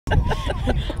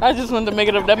I just wanted to make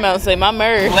it up that mountain, say my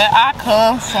marriage. Where I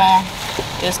come from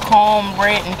is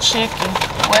cornbread and chicken.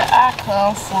 Where I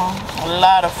come from, a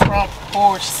lot of front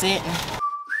porch sitting.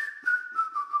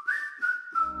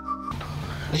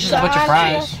 This is a bunch of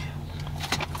fries.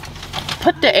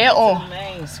 Put the air on.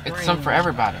 It's some for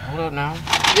everybody. Hold up now.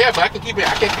 Yeah, but I can't keep it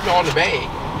on the bag.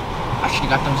 I should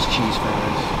have got those cheese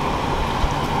fries.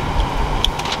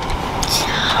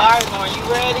 Alright, are you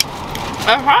ready?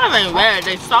 The fries ain't bad.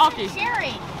 They salty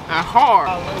and hard.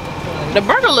 The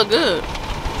burger look good.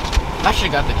 I should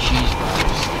have got the cheese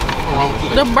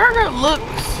fries. The burger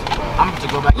looks I'm going to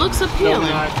go back. looks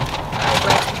appealing.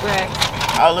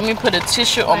 Oh, let me put a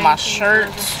tissue on my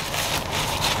shirt.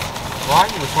 Why are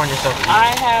you recording yourself?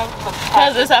 I have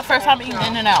Because it's our first time eating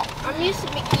In-N-Out. I'm used to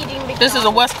eating McDonald's. This is a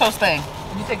West Coast thing.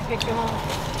 Did you take a picture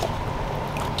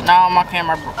of Now my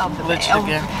camera glitched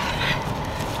again.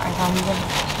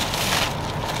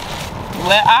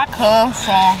 Where I come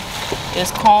from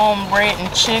is cornbread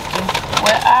and chicken.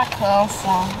 Where I come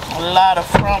from, a lot of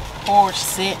front porch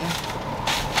sitting.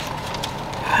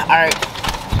 Alright.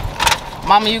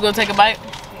 Mama, you gonna take a bite?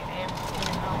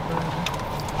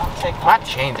 My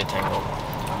chains are tangled.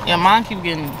 Yeah, mine keep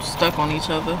getting stuck on each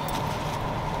other.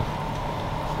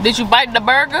 Did you bite the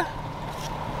burger?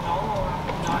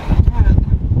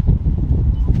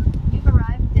 You've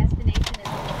arrived. Destination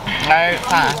is... Alright,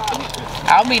 fine.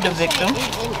 I'll be the victim.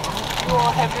 You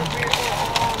all have your beer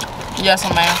in? Yes,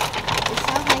 ma'am. It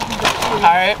sounds like you get food.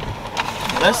 Alright.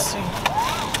 Let's see.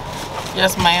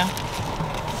 Yes, ma'am.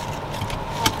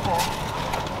 Okay.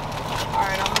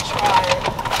 Alright, I'm gonna try it.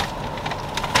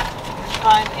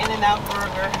 Try an In-N-Out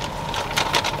burger.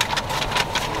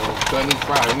 Chinese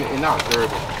fries, In-N-Out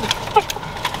terrible.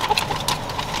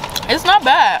 It's not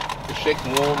bad. The shake's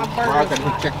warm, fries got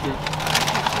good texture.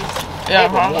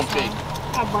 Yeah, Warm shake.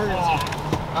 Our burgers.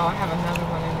 Oh, I have another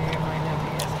one in there. It might not be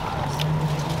as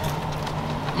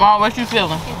hot. Mom, what you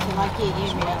feeling? It's like it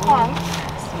usually is.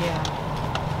 Yeah.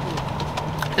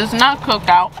 It's not cooked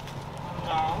out.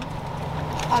 No.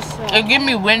 It give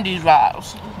me Wendy's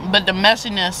vibes, but the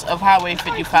messiness of Highway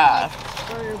 55.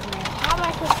 Burger brand. How am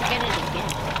I supposed to get it again?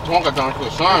 Wonka done to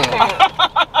the sun.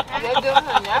 They doing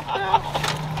a napkin?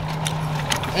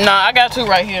 No, I got two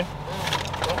right here.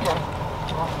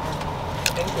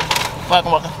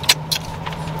 Welcome.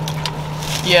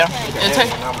 Yeah, it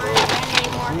takes.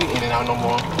 We ain't In-N-Out no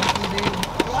more.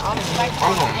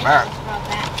 I'm going back.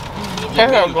 Take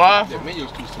a glass. The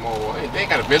menu's too small. They ain't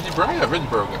got a veggie burger. A veggie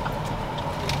burger.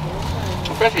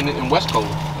 Especially in West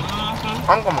Coast.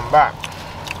 I'm coming back.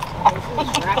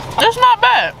 It's not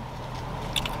bad.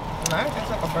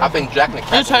 I think Jack in the It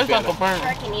Crack tastes is like a better.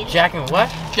 burger. Jack and what?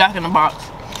 Jack in the Box.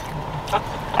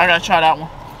 I gotta try that one.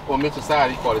 Well, Miss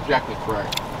Society called it Jack in the Crack.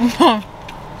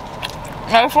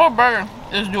 Like for a burger,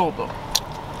 it's doable.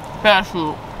 Fast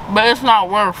food. But it's not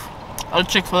worth a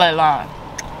Chick-fil-A line.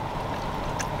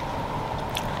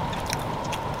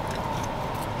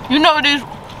 You know these,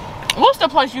 what's the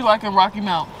place you like in Rocky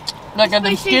Mount? Like at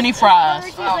the skinny fries.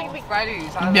 This burger tastes like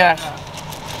Fridays. Yes.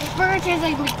 This burger tastes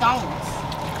like McDonald's.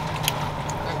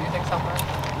 Do you think so,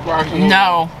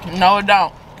 No, it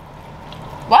don't.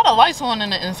 Why the lights on in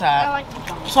the I inside? like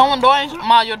McDonald's. Someone door ain't,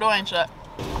 Ma, your door ain't shut.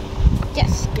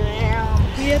 Yes.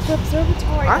 We at the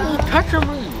observatory. I need picture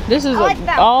me. This is I like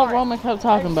that all part. Roman kept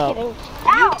talking about.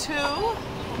 Ow. Two.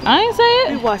 I ain't say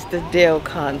We it. watched the Dale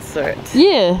concert.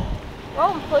 Yeah.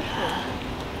 Oh, push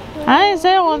me. I ain't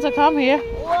say I wanted to come here.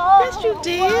 Whoa. Yes, you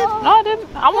did. No, I didn't.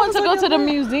 I wanted to go to the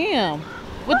museum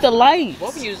with the lights.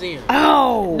 What museum?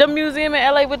 Oh. The museum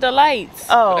in LA with the lights.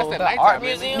 Oh, That's that the nighttime, art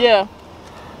isn't it? museum? Yeah.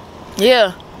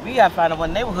 Yeah. We gotta find out what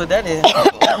neighborhood that is.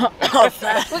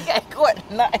 We got caught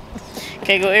tonight.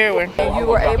 Can't go everywhere. You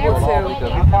were able to.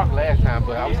 We parked last time,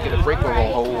 but I was getting a break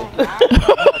on hold.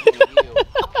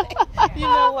 You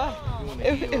know what?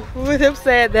 With him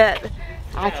saying that,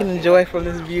 I can enjoy from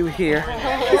this view here.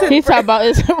 He talking about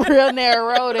it's a real narrow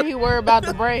road and he worried about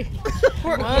the break.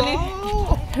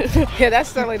 Yeah, that's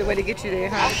certainly the way to get you there,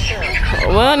 huh?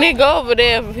 We don't need to go over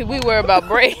there if we worry about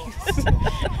breaks.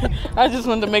 I just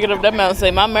wanted to make it up that mountain,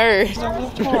 say my marriage.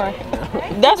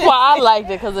 That's why I liked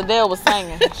it, because Adele was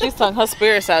singing. She sung her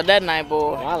spirits out that night,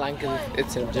 boy. I like it.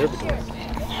 It's an observatory.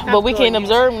 But we can't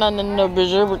observe nothing in the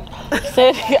observatory.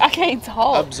 I can't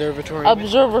talk. Observatory.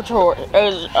 Observatory.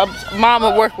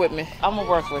 Mama, work with me. I'm gonna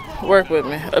work with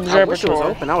me. I wish it was Observatory.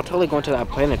 open. I would totally go into that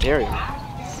planetarium.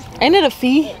 Ain't it a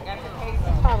fee?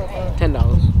 $10.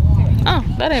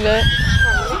 Oh, that ain't bad.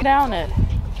 Down it.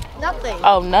 Nothing.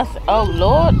 Oh, nothing. Oh,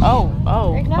 Lord.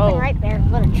 Oh. There's nothing right there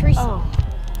but a tree stump.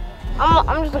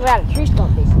 I'm just looking at a tree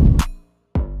stump, basically.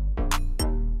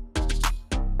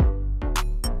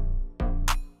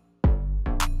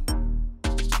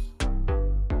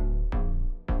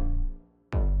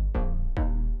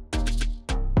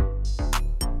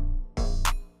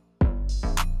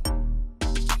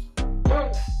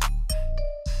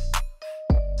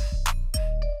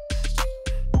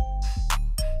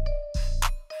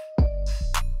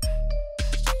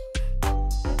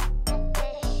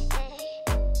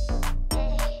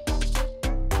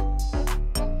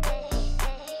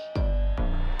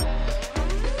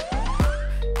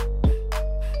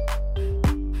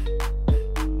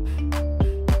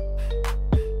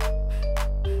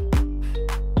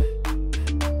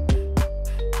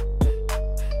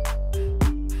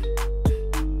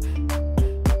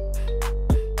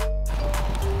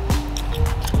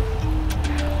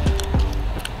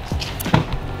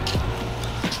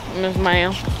 Miss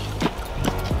Ma'am.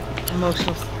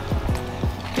 Emotional.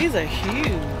 These are huge.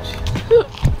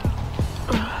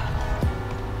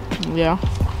 Yeah.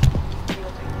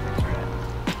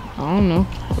 I don't know.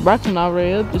 Braxton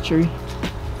already up the tree.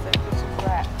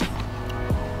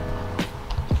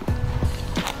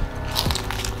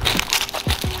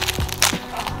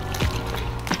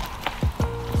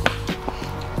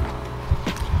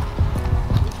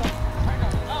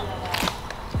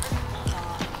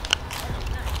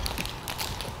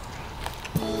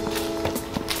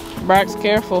 Brax,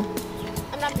 careful.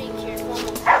 I'm not being careful.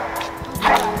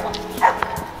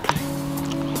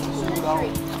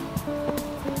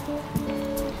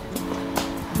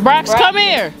 Brax, come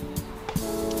here.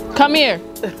 Come here.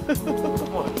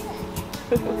 What?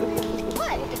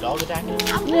 The dog attacking him?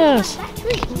 Yes. That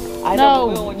tree. I No, know,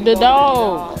 but when you the go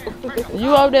dog.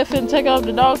 You over there finna take off,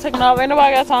 the dog taking off. Ain't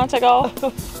nobody got time to take off.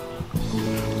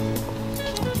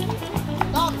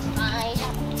 Dog's fine.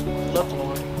 Left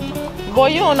one. Boy,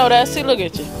 you don't know that. See, look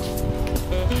at you.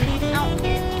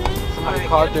 Somebody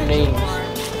called their names.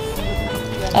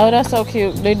 Oh, that's so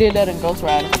cute. They did that in Ghost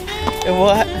Rider. And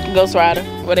what? Ghost Rider,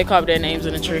 where they carved their names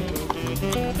in the tree.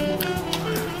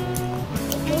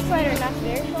 Ghost Rider not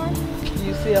very fun.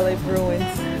 UCLA Bruins.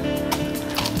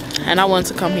 And I wanted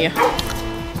to come here.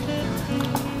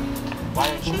 Why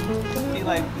didn't you? He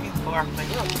like, he's far.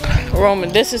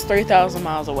 Roman, this is 3,000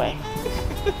 miles away.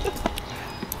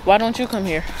 Why don't you come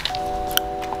here?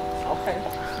 Okay.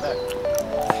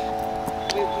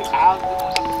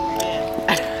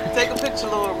 Take a picture,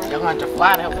 Laura. Y'all gonna have to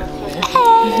fly to help me.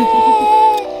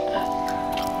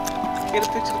 Get a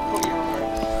picture for you.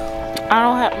 I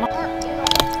don't have my...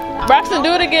 Braxton,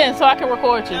 do it again so I can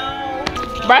record you.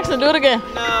 Braxton, do it again.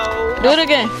 No. Do it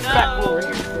again. Do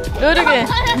it again.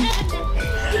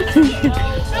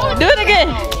 Do it again.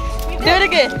 Do it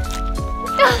again.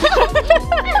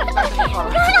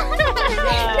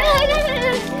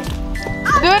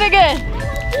 Do it again.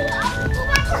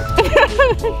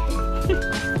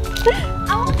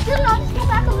 I won't do it. I'll just go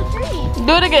back on the tree.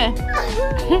 Do it again.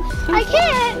 I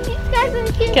can't. These guys are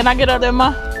cute. Can I get up there,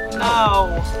 Ma?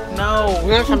 No. No.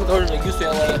 We're gonna try to go to the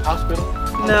UCLA hospital.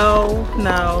 No.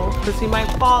 No. Because he might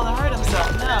fall and hurt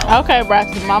himself. No. Okay,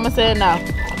 Braxton. Mama said no.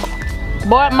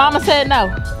 Boy, Mama said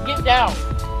no. Get down.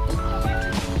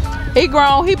 He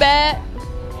grown. He bad.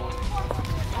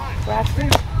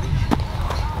 Braxton.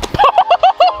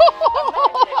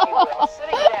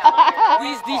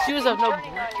 These shoes have no. to read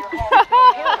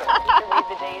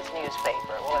the day's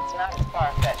newspaper. Well, it's not as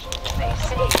far-fetched as it may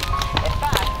seem. In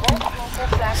fact, both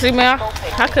See, man,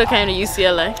 I could have came to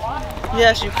UCLA.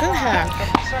 Yes, you could have.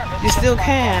 You still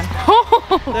can.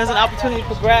 There's an opportunity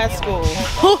for grad school.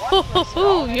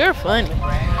 You're funny.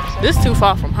 This is too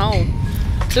far from home.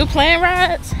 2 plane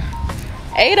rides?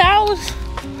 8 hours?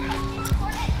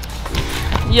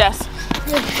 Yes.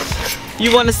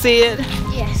 You want to see it?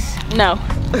 Yes. No.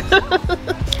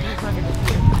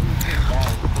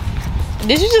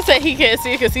 Did you just say he can't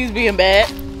see it because he's being bad?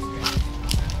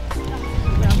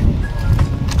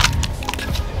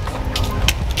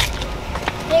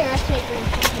 Here, I'll take it.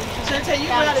 Shante, you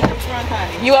got it in front,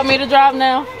 honey. You want me to drive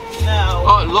now? No.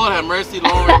 Oh, Lord have mercy,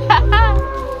 Lauren.